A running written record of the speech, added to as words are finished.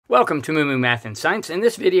Welcome to MooMooMath and Science. In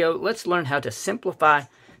this video, let's learn how to simplify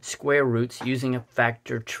square roots using a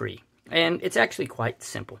factor tree. And it's actually quite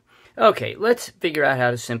simple. Okay, let's figure out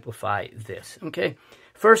how to simplify this. Okay,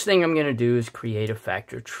 first thing I'm going to do is create a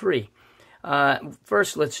factor tree.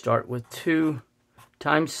 First, let's start with 2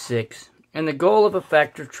 times 6. And the goal of a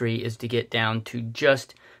factor tree is to get down to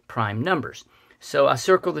just prime numbers. So I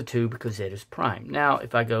circle the 2 because it is prime. Now,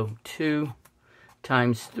 if I go 2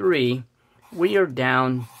 times 3, we are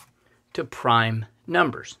down to prime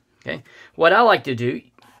numbers. Okay, what I like to do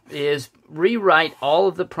is rewrite all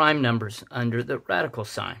of the prime numbers under the radical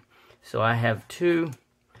sign. So I have 2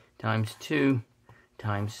 times 2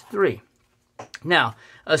 times 3. Now,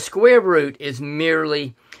 a square root is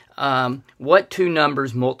merely what two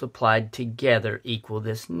numbers multiplied together equal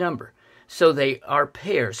this number. So they are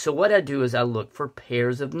pairs. So what I do is I look for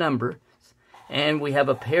pairs of numbers, and we have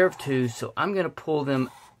a pair of 2s, so I'm going to pull them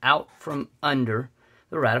out from under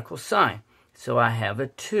the radical sign. So I have a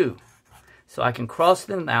 2. So I can cross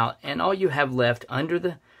them out, and all you have left under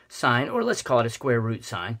the sign, or let's call it a square root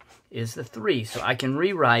sign, is the 3. So I can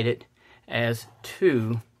rewrite it as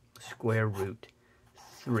 2 square root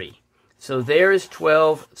 3. So there is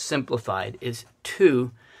 12 simplified is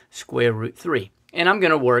 2 square root 3. And I'm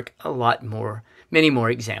going to work many more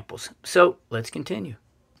examples. So let's continue.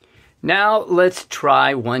 Now let's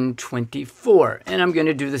try 124. And I'm going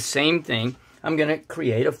to do the same thing. I'm going to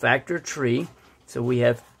create a factor tree. So we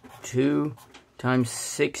have 2 times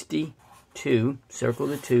 62. Circle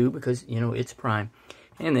the 2 because, it's prime.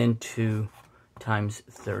 And then 2 times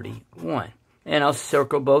 31. And I'll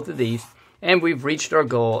circle both of these. And we've reached our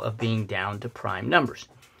goal of being down to prime numbers.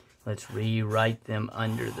 Let's rewrite them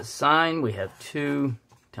under the sign. We have 2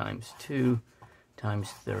 times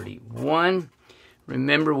 31.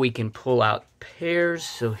 Remember, we can pull out pairs.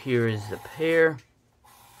 So here is the pair.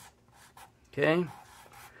 Okay.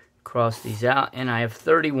 Cross these out. And I have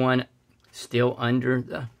 31 still under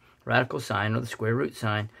the radical sign or the square root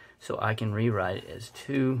sign. So I can rewrite it as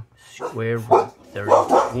 2 square root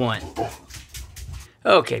 31.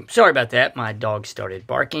 Okay, sorry about that. My dog started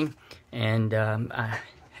barking, and I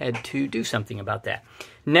had to do something about that.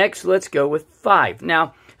 Next, let's go with 5.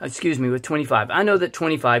 Now, with 25. I know that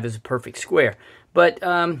 25 is a perfect square, but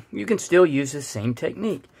you can still use the same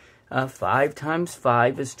technique. 5 times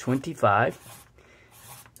 5 is 25.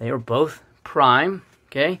 They are both prime,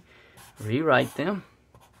 okay? Rewrite them.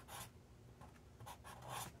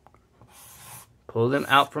 Pull them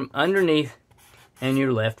out from underneath, and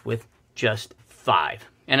you're left with just 5.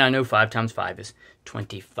 And I know 5 times 5 is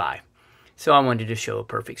 25. So I wanted to show a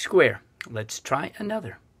perfect square. Let's try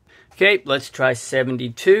another. Okay, let's try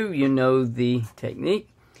 72. You know the technique.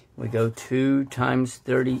 We go 2 times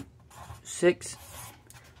 36.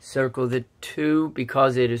 Circle the 2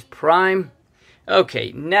 because it is prime.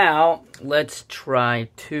 Okay, now let's try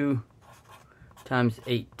 2 times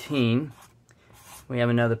 18. We have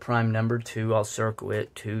another prime number, 2. I'll circle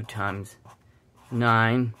it. 2 times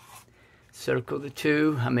 9. Circle the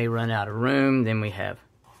 2. I may run out of room. Then we have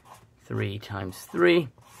 3 times 3.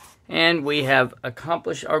 And we have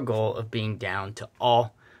accomplished our goal of being down to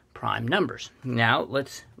all prime numbers. Now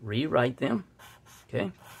let's rewrite them.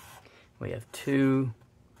 Okay. We have 2,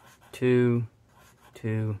 2,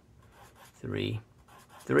 2, 3,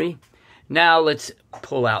 3. Now let's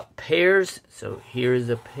pull out pairs. So here is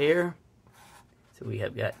a pair. So we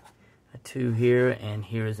have got a 2 here, and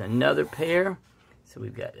here is another pair. So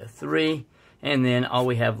we've got a 3, and then all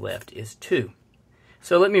we have left is 2.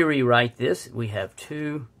 So let me rewrite this. We have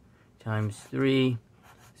 2 times 3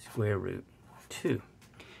 square root 2.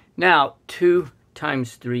 Now, 2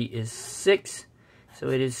 times 3 is 6. So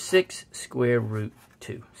it is 6 square root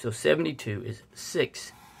 2. So 72 is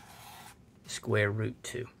 6 square root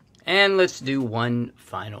 2. And let's do one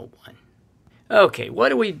final one. Okay, what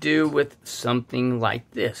do we do with something like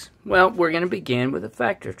this? Well, we're going to begin with a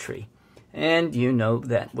factor tree. And you know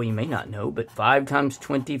that, well, you may not know, but 5 times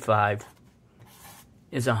 25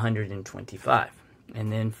 is 125.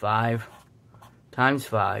 And then 5 times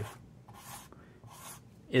 5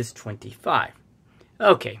 is 25.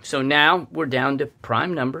 Okay, so now we're down to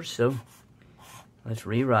prime numbers, so let's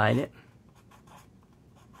rewrite it.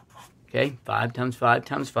 Okay, 5 times 5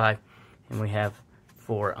 times 5, and we have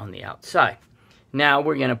 4 on the outside. Now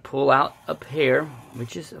we're going to pull out a pair,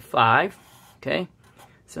 which is a 5, okay?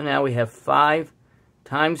 So now we have 5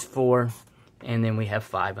 times 4, and then we have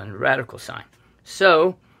 5 under the radical sign.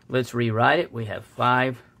 So let's rewrite it. We have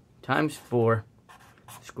 5 times 4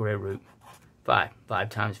 square root 5. 5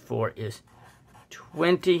 times 4 is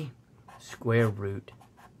 20 square root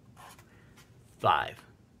 5.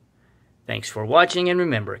 Thanks for watching, and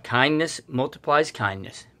remember, kindness multiplies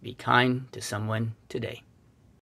kindness. Be kind to someone today.